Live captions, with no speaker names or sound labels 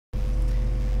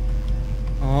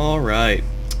Alright,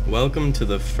 welcome to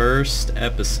the first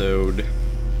episode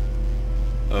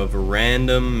of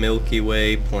Random Milky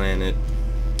Way Planet.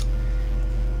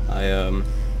 I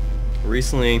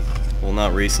recently, well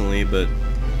not recently, but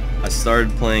I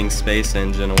started playing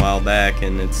SpaceEngine a while back,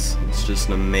 and it's just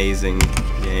an amazing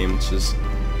game. It's just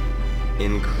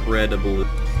incredible.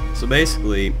 So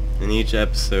basically, in each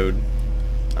episode,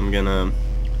 I'm gonna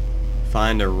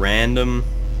find a random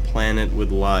planet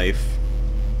with life,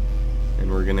 and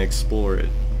we're gonna explore it.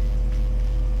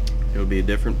 It'll be a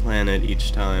different planet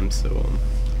each time, so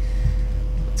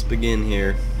let's begin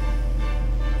here.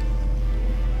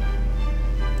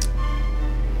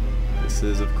 This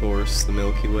is, of course, the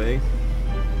Milky Way.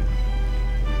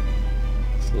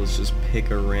 So let's just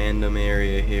pick a random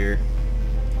area here.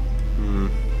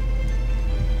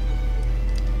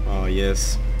 Oh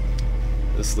yes,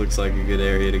 this looks like a good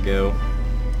area to go.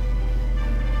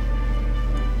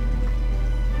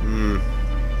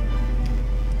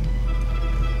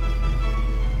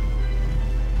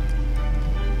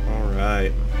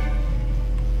 Alright.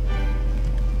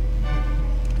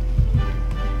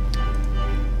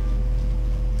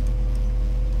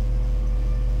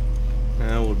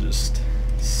 Now we'll just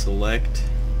select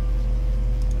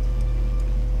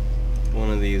one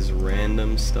of these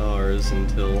random stars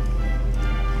until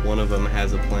one of them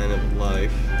has a planet with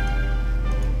life.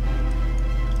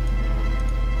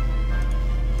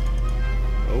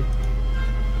 Oh,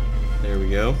 there we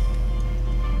go.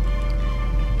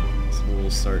 So we'll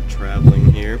start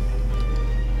traveling here.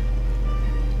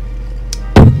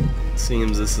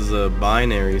 Seems this is a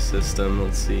binary system.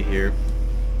 Let's see here,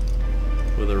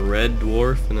 with a red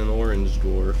dwarf and an orange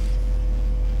dwarf.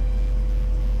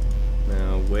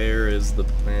 Now, where is the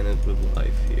planet with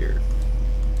life here?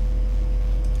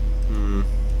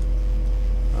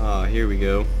 Ah, here we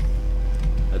go.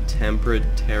 A temperate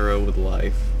Terra with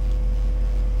life.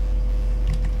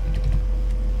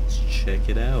 Let's check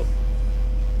it out.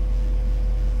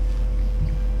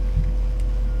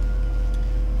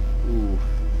 Ooh.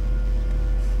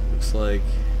 Looks like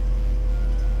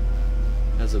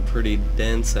it has a pretty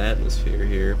dense atmosphere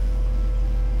here.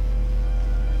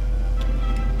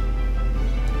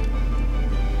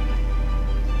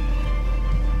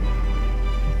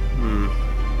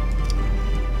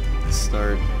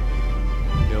 Start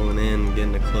going in,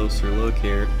 getting a closer look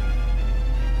here.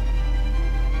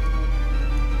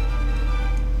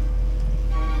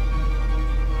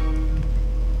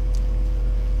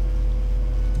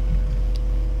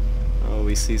 Oh,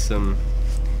 we see some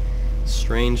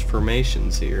strange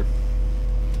formations here.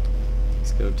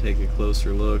 Let's go take a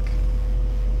closer look.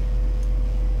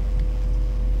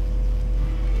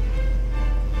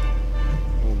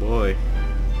 Oh boy.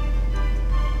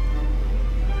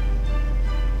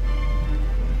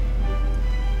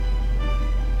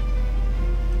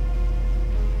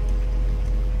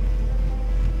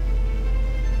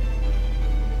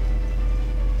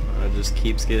 Just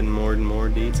keeps getting more and more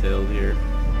detailed here.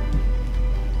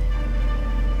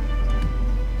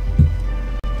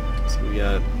 So we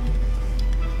got a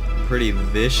pretty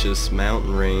vicious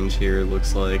mountain range here, it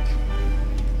looks like.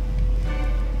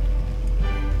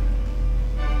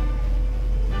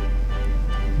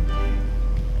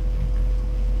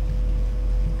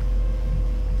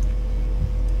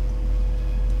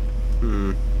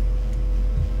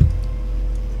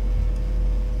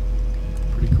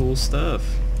 Pretty cool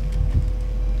stuff.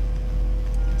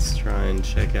 Let's try and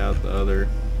check out the other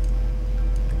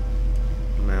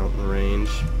mountain range.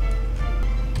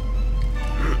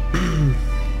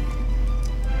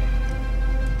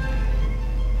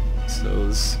 So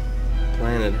this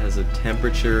planet has a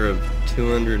temperature of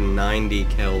 290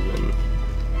 Kelvin,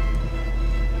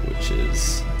 which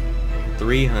is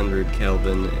 300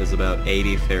 Kelvin is about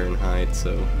 80 Fahrenheit,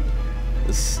 so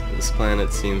this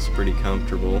planet seems pretty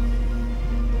comfortable.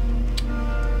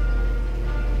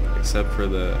 Except for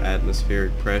the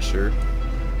atmospheric pressure,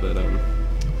 but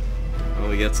well,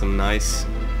 we got some nice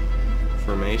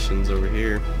formations over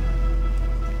here.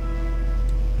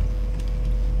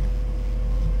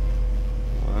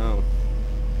 Wow.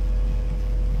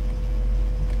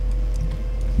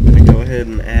 I'm gonna go ahead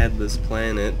and add this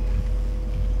planet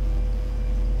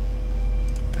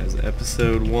as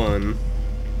episode 1.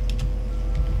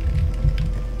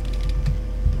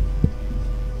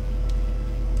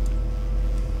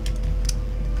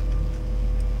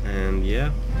 And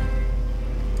yeah,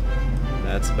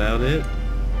 that's about it.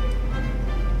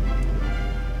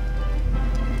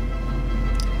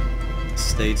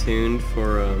 Stay tuned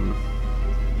for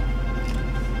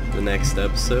the next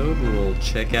episode, and we'll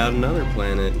check out another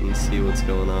planet and see what's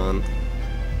going on.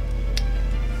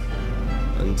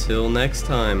 Until next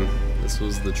time, This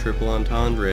was the triple entendre.